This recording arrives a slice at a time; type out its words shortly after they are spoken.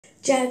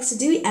Jax,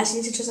 do we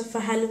actually need to dress up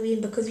for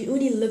Halloween? Because we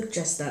already look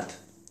dressed up.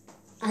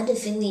 I don't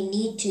think we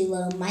need to,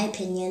 in my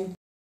opinion.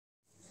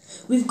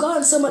 We've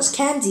gotten so much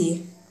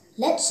candy.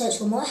 Let's search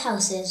for more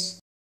houses.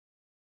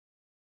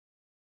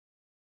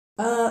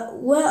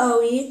 Where are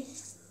we?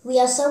 We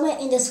are somewhere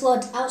in this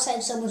world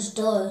outside someone's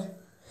door.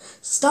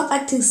 Stop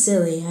acting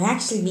silly. I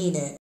actually mean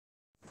it.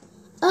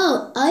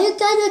 Oh, are you guys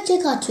going to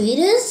trick or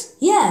treaters?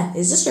 Yeah,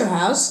 is this your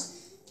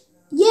house?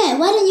 Yeah,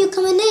 why don't you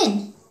come on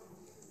in?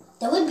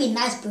 That would be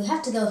nice, but we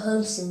have to go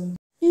home soon.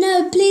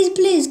 No,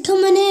 please,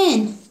 come on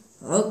in.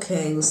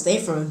 Okay, we'll stay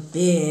for a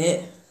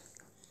bit.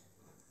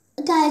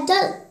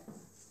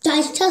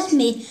 Guys, trust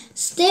me.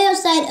 Stay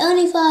outside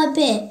only for a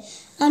bit.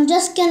 I'm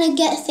just gonna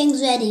get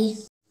things ready.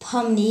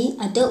 Pomni,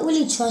 I don't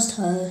really trust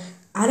her.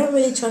 I don't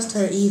really trust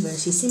her either.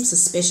 She seems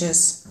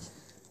suspicious.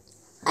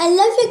 I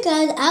love your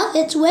guys'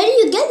 outfits. Where do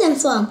you get them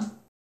from?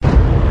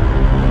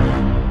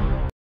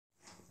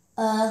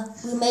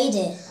 We made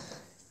it.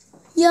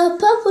 Your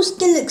purple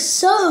skin looks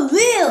so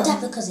real.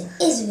 That's because it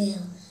is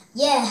real.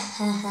 Yeah,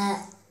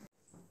 haha.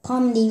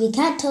 Pomni, we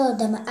can't tell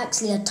them I'm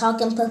actually a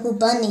talking purple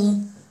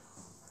bunny.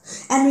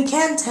 And we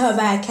can't tell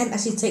that I can't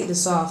actually take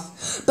this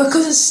off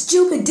because the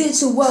stupid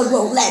digital world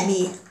won't let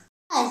me.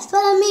 Guys,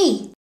 follow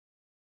me.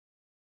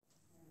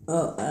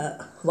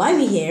 Why are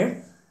we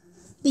here?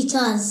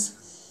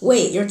 Because.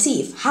 Wait, your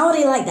teeth. How are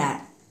they like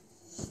that?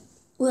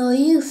 Will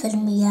you fill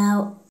me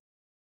out?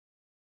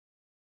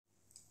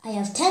 I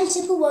have 10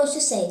 simple words to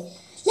say.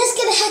 Let's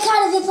get the heck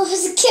out of here before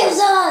it kills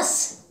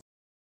us!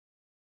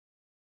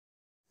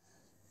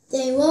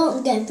 They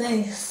won't get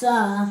very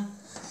far.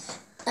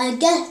 I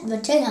guess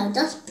the trick has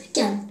just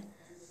begun.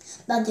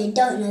 But they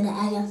don't know that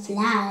I can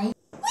fly.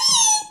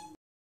 Whee!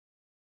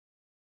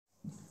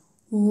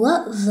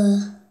 What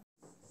the?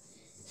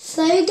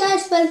 So you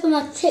guys fell for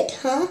my trick,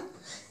 huh?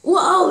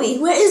 What are we?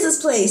 Where is this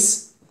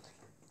place?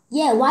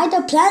 Yeah, why are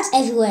there plants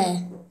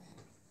everywhere?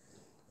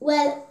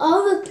 Well,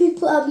 all the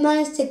people have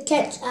managed to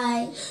catch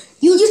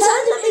You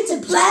turned them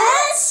into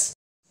plants?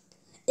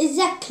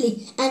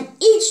 Exactly, and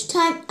each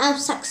time I've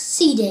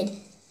succeeded.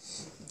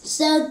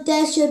 So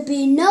there should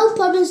be no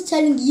problems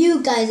turning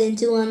you guys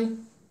into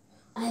one.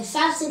 I have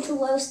 5 simple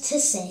words to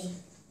say.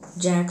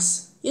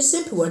 Jax, your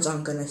simple words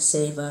aren't gonna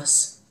save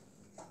us.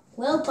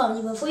 Well,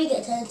 Pomni, before you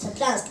get turned into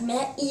plants, can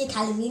I eat your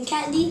Halloween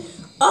candy?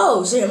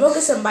 Oh, so you're more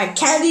concerned about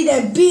candy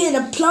than being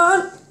a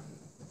plant?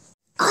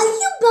 Are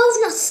you both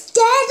not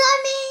scared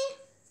of me?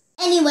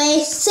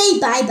 Anyway, say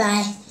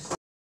bye-bye.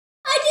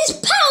 This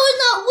power's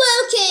not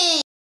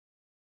working!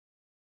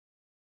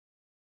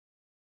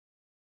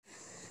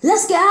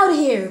 Let's get out of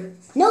here.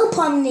 No,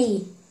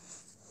 Pomni.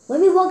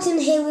 When we walked in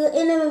here, we were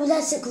in a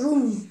electric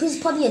room. This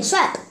is probably a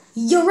trap.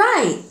 You're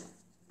right.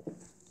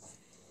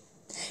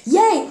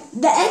 Yay,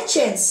 the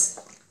entrance.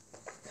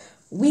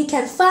 We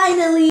can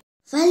finally...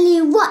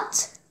 Finally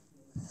what?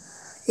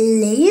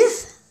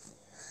 Leave?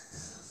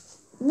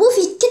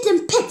 Wolfie's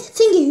kitten pet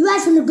thingy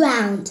right from the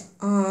ground.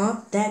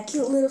 Aw, that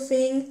cute little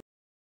thing.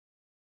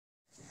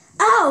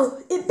 Ow,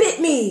 it bit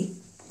me.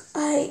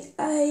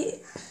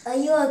 Are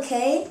you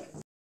okay?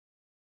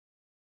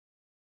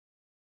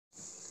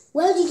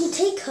 Where did you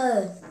take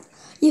her?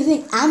 You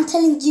think I'm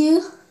telling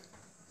you?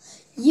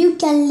 You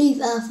can leave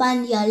or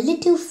find your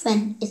little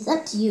friend. It's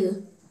up to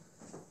you.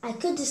 I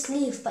could just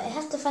leave, but I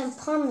have to find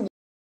Pomni.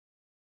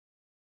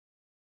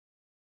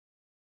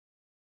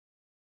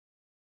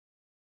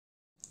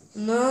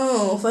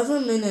 No, 5 more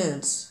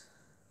minutes.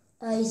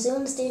 Are you still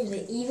on the stage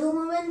with the evil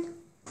woman?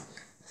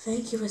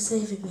 Thank you for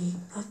saving me.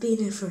 I've been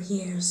here for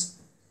years.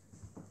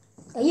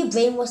 Are you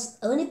brainwashed?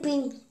 I've only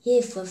been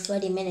here for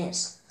 30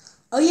 minutes.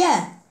 Oh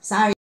yeah,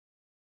 sorry.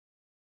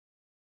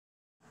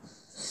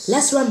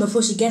 Let's run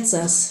before she gets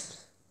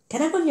us.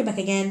 Can I go on your back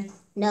again?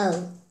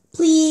 No.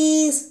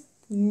 Please?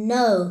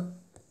 No.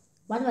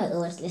 Why do I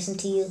always listen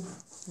to you?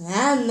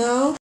 I don't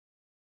know.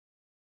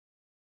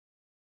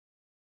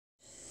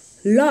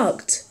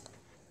 Locked.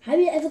 How are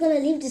you ever going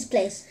to leave this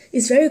place?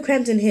 It's very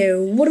cramped in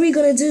here. What are we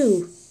going to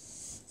do?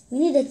 We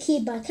need a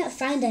key, but I can't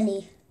find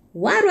any.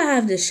 Why do I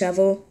have this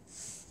shovel?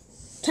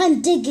 Try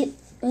and dig it,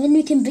 and then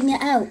we can bring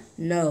it out.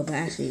 No, but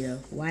actually,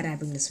 why did I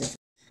bring this with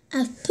me?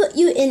 I've put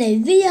you in a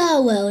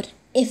VR world.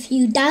 If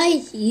you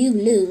die, you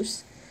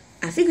lose.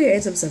 I think we're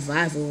in some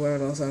survival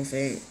world or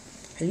something.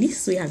 At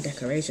least we have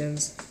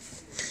decorations.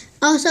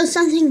 Also,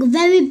 something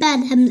very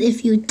bad happens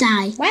if you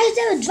die. Why is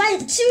there a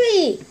giant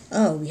tree?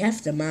 Oh, we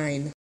have to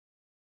mine.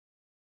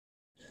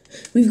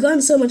 We've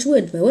gotten so much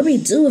wood, but what do we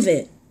do with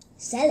it?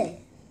 Sell it.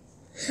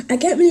 I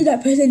can't believe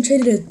that person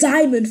traded a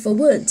diamond for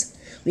wood.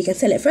 We can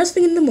sell it first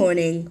thing in the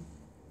morning.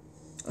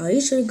 Are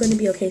you sure you're going to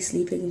be okay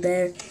sleeping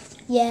there?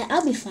 Yeah,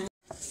 I'll be fine.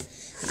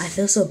 I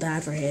feel so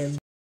bad for him.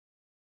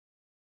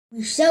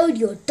 We sold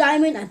your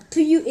diamond and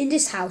put you in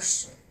this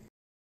house.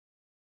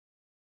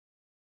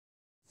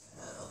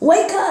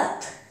 Wake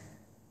up!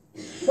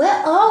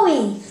 Where are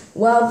we?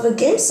 Well, the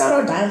game sold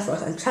our diamond for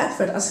us and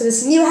transferred us to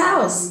this new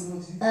house.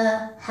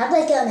 How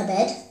did I get on the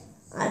bed?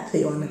 I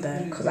put you on the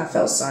bed because I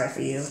felt sorry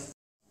for you.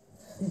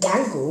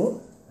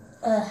 Gangle?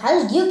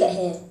 How did you get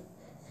here?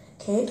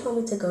 Kane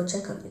told me to go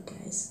check on you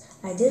guys.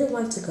 I didn't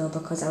want to go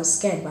because I was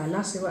scared, but I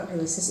lost my rock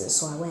paper scissors,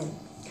 so I went.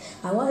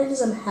 I walked into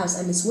some house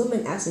and this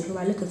woman asked me who am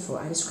I looking for.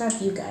 I described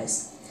you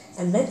guys.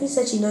 And then he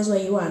said she knows where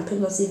you are and put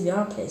me on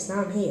CVR place.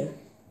 Now I'm here.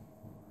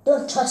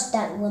 Don't trust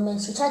that woman.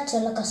 She tried to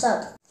look us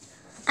up.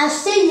 I've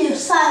seen you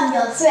find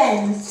your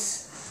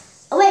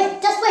friends. Oh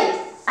wait, just wait.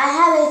 I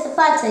have a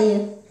surprise for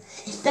you.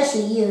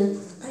 Especially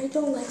you. I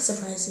don't like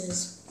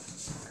surprises.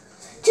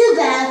 Too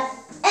bad.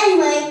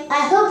 Anyway,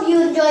 I hope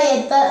you enjoy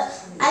it, but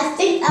I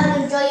think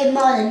I'll enjoy it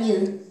more than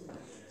you.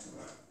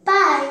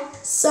 Bye.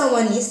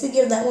 Someone needs to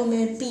give that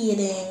woman a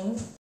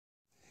beating.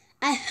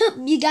 I hope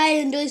you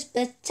guys enjoy this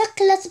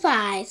spectacular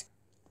surprise.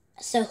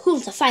 So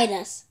who's to fight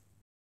us?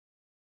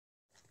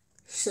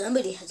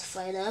 Somebody has to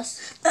fight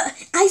us.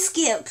 I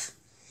skip.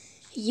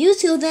 You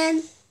two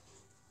then.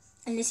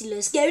 Unless you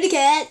little scaredy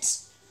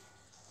cats.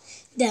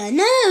 There are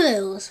no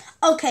rules.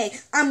 Okay,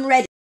 I'm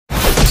ready.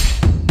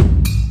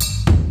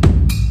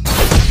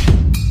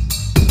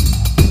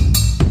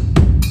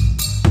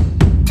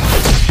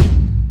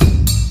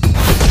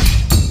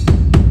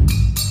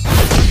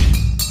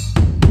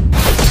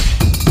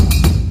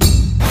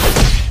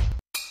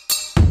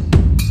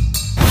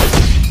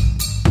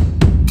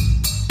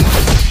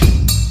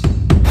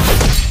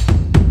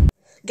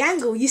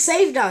 Gangle, you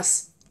saved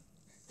us.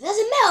 There's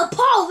a metal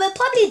pole. We're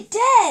probably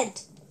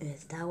dead.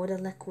 Is that what a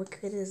liquid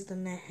is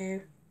in their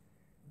hair?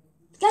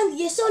 Gangle,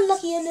 you're so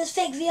lucky in this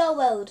fake VR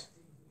world.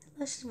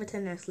 Let's just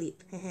pretend they're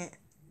asleep.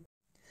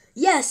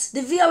 Yes,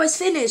 the VR is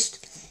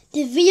finished.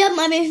 The VR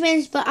might be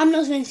finished, but I'm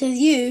not finished with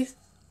you.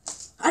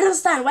 I don't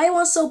understand. Why you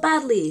want so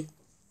badly?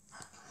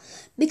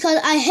 Because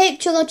I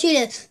hate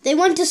trick-or-treaters. They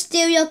want to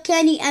steal your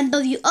candy and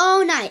bother you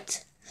all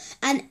night.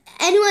 And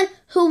anyone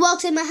who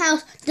walks in my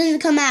house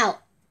doesn't come out.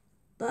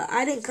 But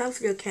I didn't come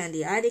for your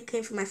candy. I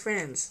came for my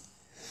friends.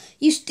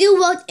 You still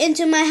walked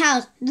into my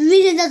house. The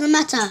reason doesn't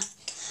matter.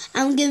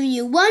 I'm giving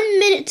you 1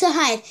 minute to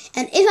hide.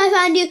 And if I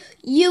find you,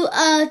 you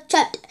are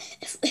trapped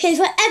here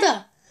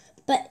forever.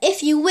 But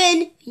if you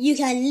win, you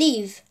can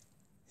leave.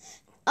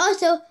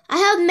 Also, I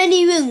have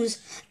many rooms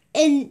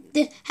in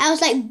the house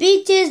like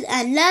beaches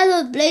and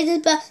lava blazes,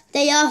 but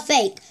they are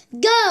fake.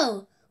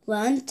 Go!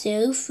 1,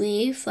 2,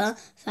 3, 4,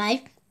 5,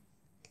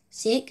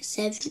 6,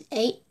 7,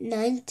 8,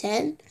 9,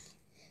 10,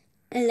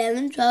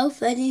 11, 12,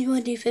 13,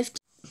 14, 15.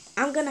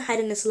 I'm gonna hide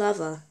in this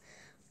lava.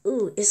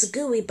 Ooh, it's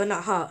gooey but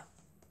not hot.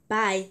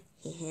 Bye.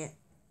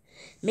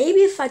 Maybe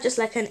if I just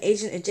like an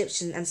ancient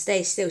Egyptian and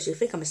stay still, she'll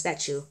think I'm a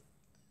statue.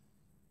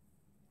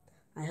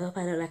 I hope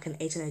I look like an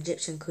ancient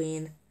Egyptian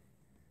queen.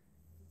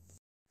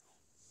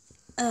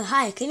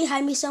 Hi, can you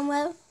hide me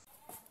somewhere?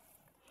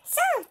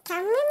 So,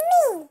 come with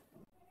me.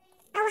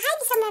 I will hide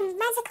you somewhere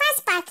magical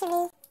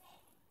sparkly.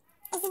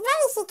 It's a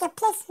very secret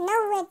place,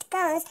 nowhere it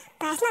goes,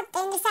 but it's not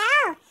dangerous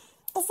at all.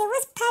 It's the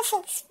most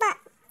perfect spot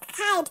to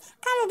hide.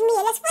 Come with me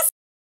and let's whistle.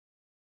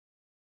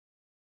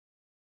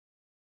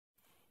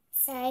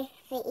 So,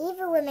 the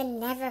evil woman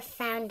never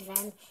found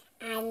them,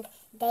 and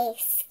they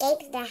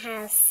escaped the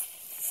house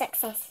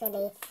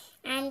successfully.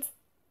 And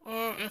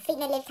I think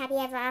they lived happy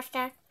ever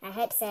after. I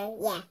hope so,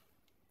 yeah.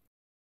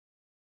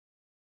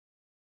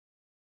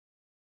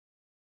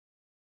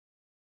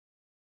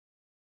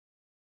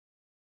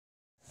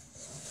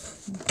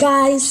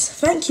 Guys,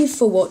 thank you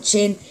for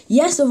watching.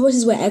 Yes, the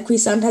voices were echoey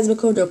sometimes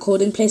because the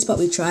recording place, but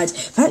we tried.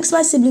 Thanks to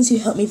my siblings who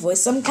helped me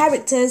voice some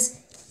characters.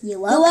 You're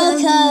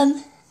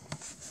welcome.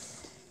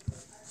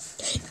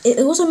 It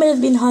also may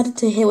have been harder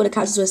to hear what the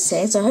characters were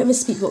saying, so I hope the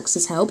speech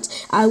boxes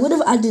helped. I would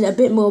have added a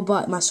bit more,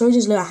 but my storage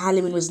is low and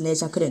Halloween was near,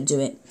 so I couldn't do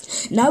it.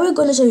 Now we're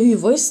going to show you who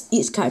voiced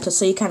each character,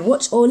 so you can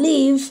watch or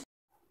leave.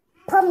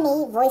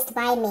 Pomni, voiced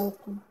by me.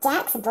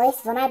 Jax,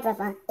 voiced by my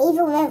brother.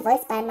 Evil Woman,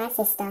 voiced by my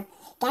sister.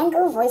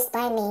 Gangle, voiced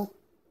by me.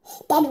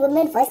 Dead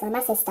Woman, voiced by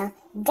my sister.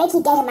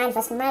 Drakey Dead Man,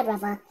 voiced by my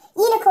brother.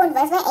 Unicorn,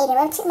 voiced by Aiden.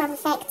 Well, Chick Man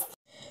Effect.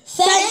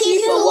 Thank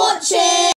you for watching.